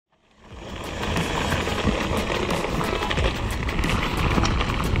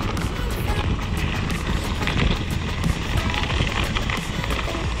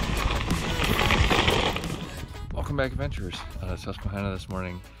back, adventurers. Susquehanna this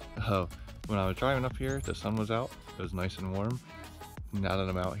morning. When I was driving up here, the sun was out. It was nice and warm. Now that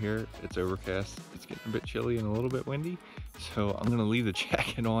I'm out here, it's overcast. It's getting a bit chilly and a little bit windy. So I'm gonna leave the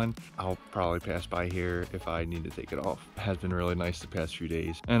jacket on. I'll probably pass by here if I need to take it off. It has been really nice the past few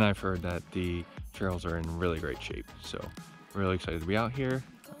days. And I've heard that the trails are in really great shape. So really excited to be out here.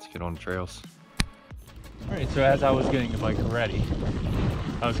 Let's get on the trails. All right, so as I was getting the bike ready,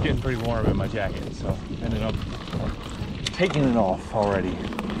 I was getting pretty warm in my jacket, so ended up taking it off already.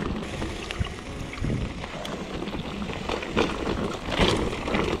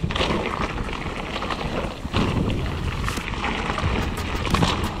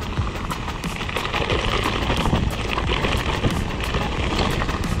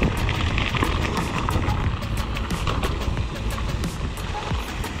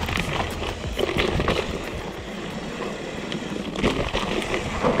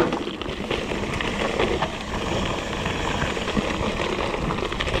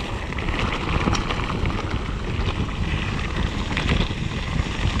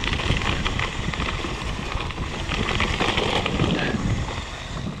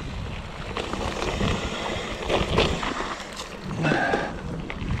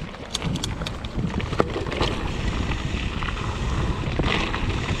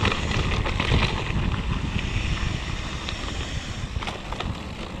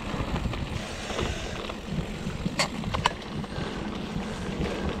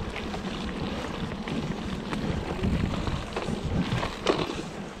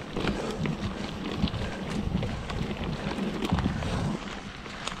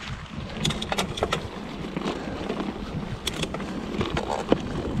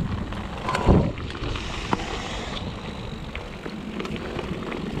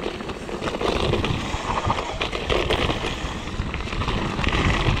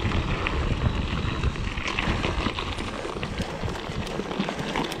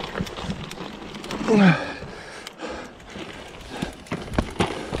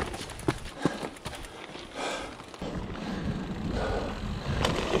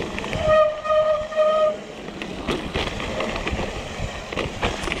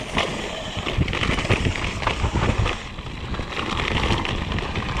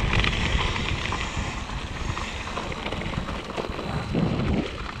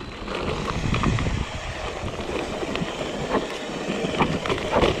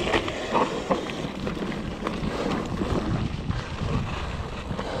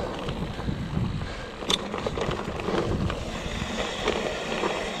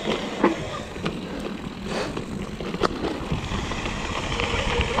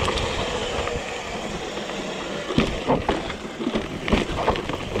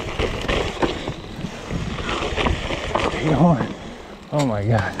 Oh my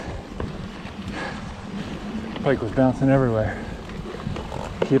god, bike was bouncing everywhere.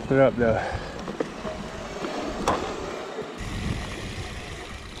 Kept it up though.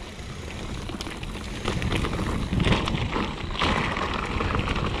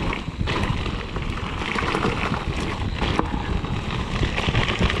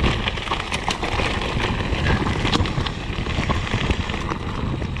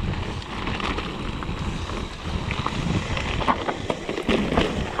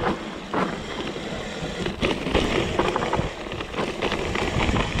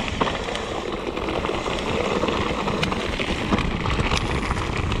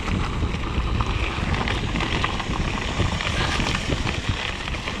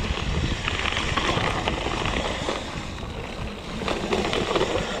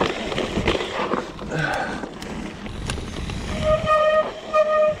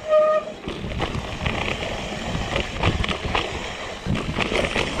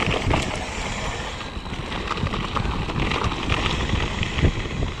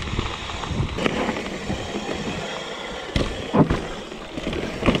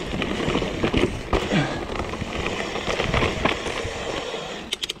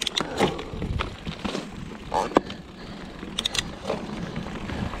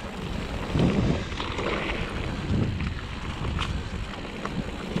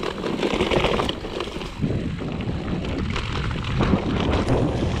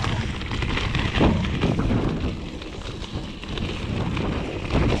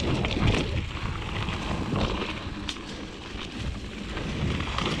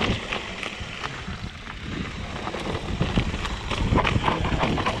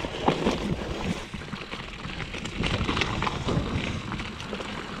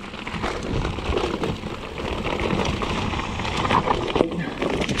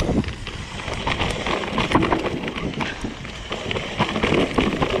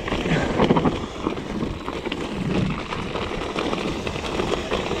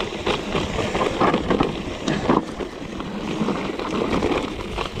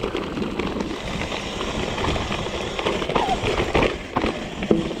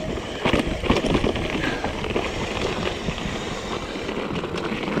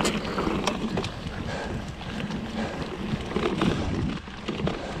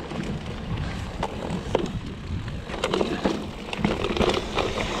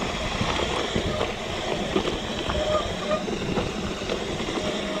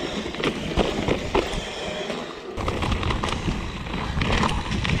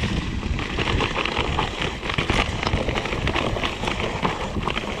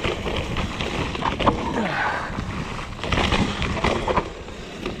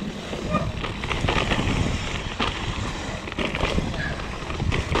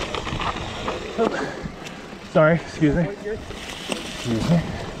 Sorry, excuse me. Excuse me.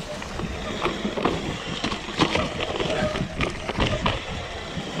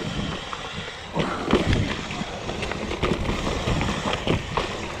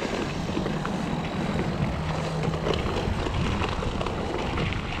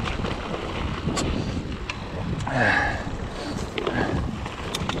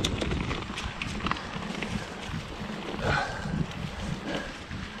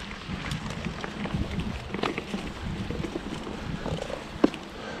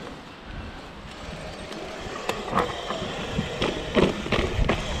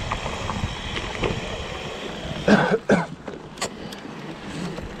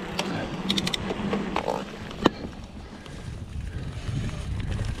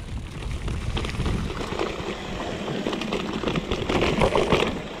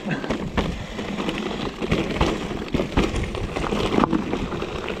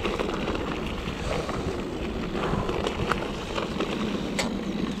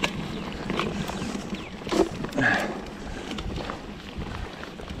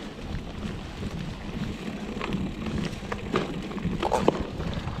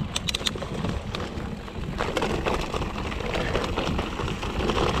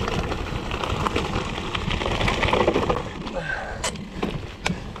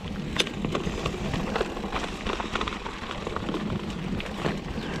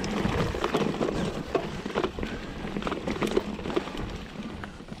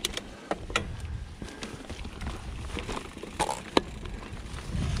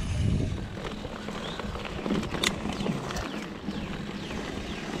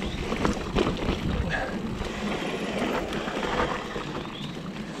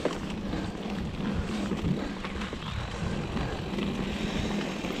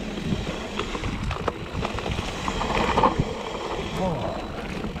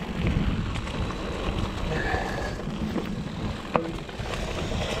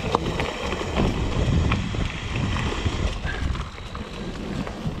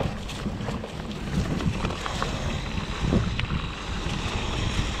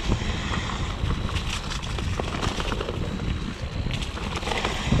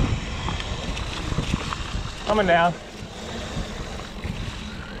 Coming down.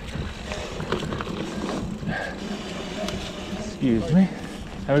 Excuse me.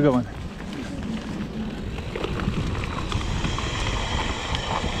 Have a good one.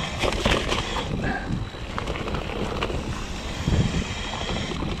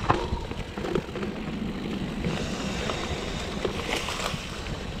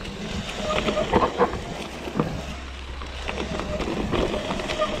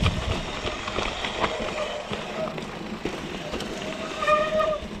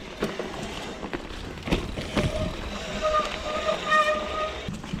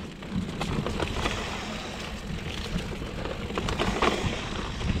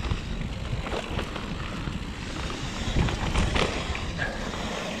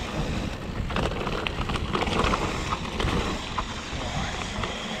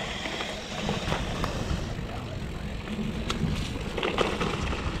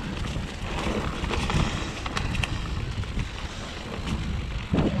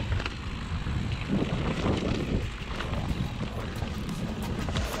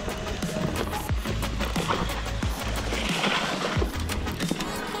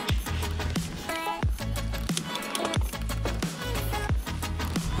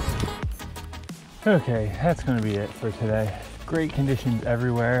 Okay, that's going to be it for today. Great conditions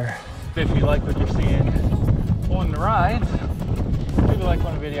everywhere. If you like what you're seeing on the rides, leave a like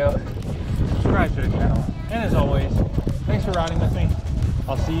on the video, subscribe to the channel, and as always, thanks for riding with me.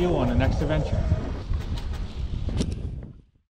 I'll see you on the next adventure.